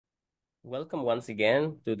Welcome once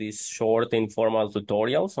again to these short informal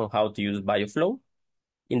tutorials on how to use Bioflow.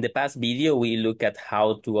 In the past video, we looked at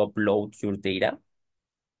how to upload your data.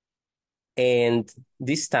 And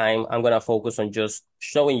this time, I'm going to focus on just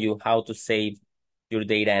showing you how to save your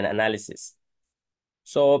data and analysis.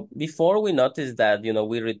 So before we noticed that,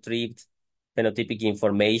 we retrieved phenotypic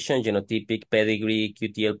information, genotypic, pedigree,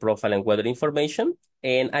 QTL profile, and weather information.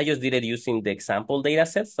 And I just did it using the example data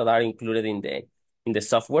sets that are included in the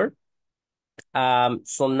software.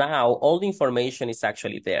 So now all the information is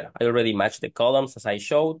actually there. I already matched the columns as I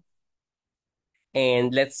showed.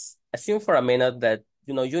 And let's assume for a minute that,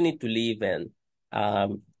 you need to leave and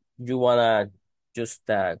you want to just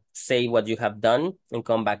say what you have done and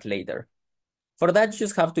come back later. For that, you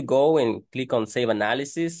just have to go and click on Save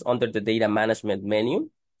Analysis under the Data Management menu.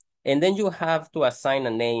 And then you have to assign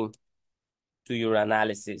a name to your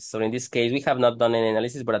analysis. So in this case, we have not done any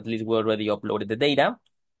analysis, but at least we already uploaded the data.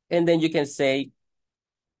 And then you can say,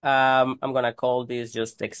 I'm going to call this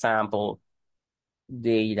just example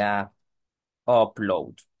data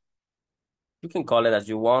upload. You can call it as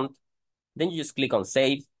you want. Then you just click on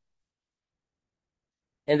save.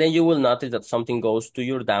 And then you will notice that something goes to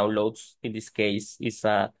your downloads. In this case, it's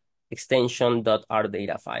a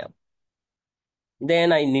extension.rdata file.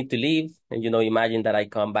 Then I need to leave. And, imagine that I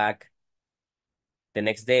come back the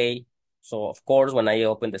next day. So, of course, when I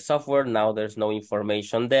open the software, now there's no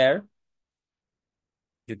information there.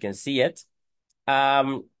 You can see it.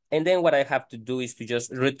 And then what I have to do is to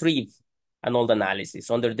just retrieve an old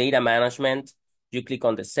analysis. Under data management, you click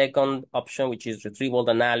on the second option, which is retrieve old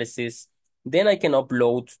analysis. Then I can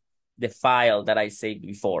upload the file that I saved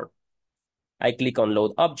before. I click on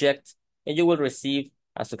load object, and you will receive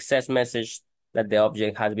a success message that the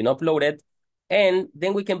object has been uploaded. And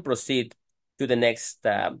then we can proceed to the next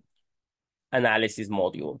analysis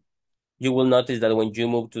module. You will notice that when you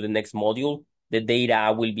move to the next module, the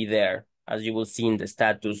data will be there. As you will see in the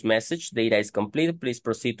status message, data is complete. Please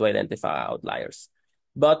proceed to identify outliers.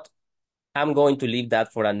 But I'm going to leave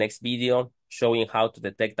that for our next video, showing how to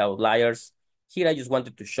detect outliers. Here, I just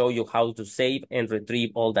wanted to show you how to save and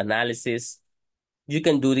retrieve all the analysis. You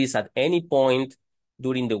can do this at any point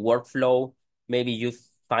during the workflow. Maybe you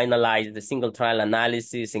finalize the single trial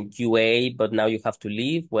analysis in QA, but now you have to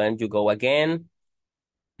leave when you go again.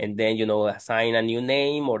 And then, assign a new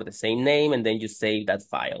name or the same name, and then you save that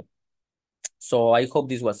file. So I hope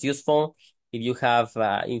this was useful. If you have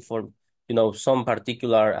some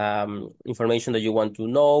particular information that you want to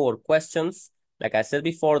know or questions, like I said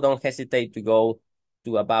before, don't hesitate to go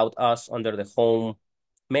to About Us under the Home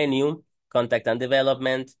menu, Contact and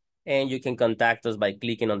Development, and you can contact us by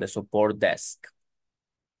clicking on the support desk.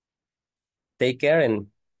 Take care and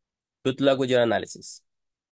good luck with your analysis.